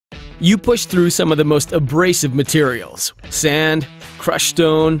You push through some of the most abrasive materials: sand, crushed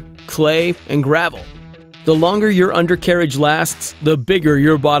stone, clay, and gravel. The longer your undercarriage lasts, the bigger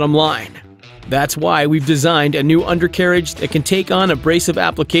your bottom line. That's why we've designed a new undercarriage that can take on abrasive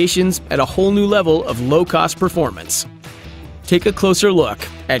applications at a whole new level of low-cost performance. Take a closer look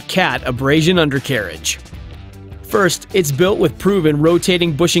at Cat Abrasion Undercarriage. First, it's built with proven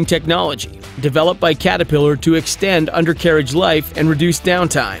rotating bushing technology, developed by Caterpillar to extend undercarriage life and reduce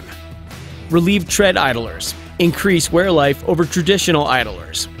downtime. Relieve tread idlers, increase wear life over traditional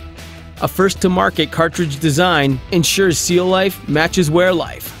idlers. A first-to-market cartridge design ensures seal life matches wear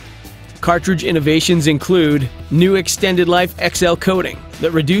life. Cartridge innovations include new extended life XL coating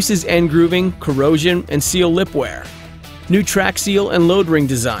that reduces end grooving, corrosion, and seal lip wear. New track seal and load ring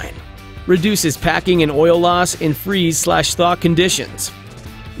design reduces packing and oil loss in freeze/thaw conditions.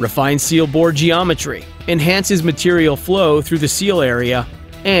 Refined seal bore geometry enhances material flow through the seal area,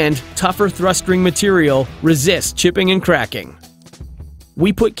 and tougher thrust ring material resists chipping and cracking.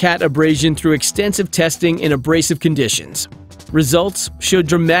 We put Cat Abrasion through extensive testing in abrasive conditions. Results showed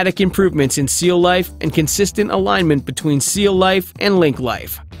dramatic improvements in seal life and consistent alignment between seal life and link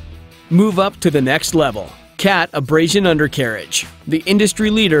life. Move up to the next level. Cat Abrasion Undercarriage, the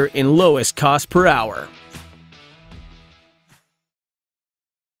industry leader in lowest cost per hour.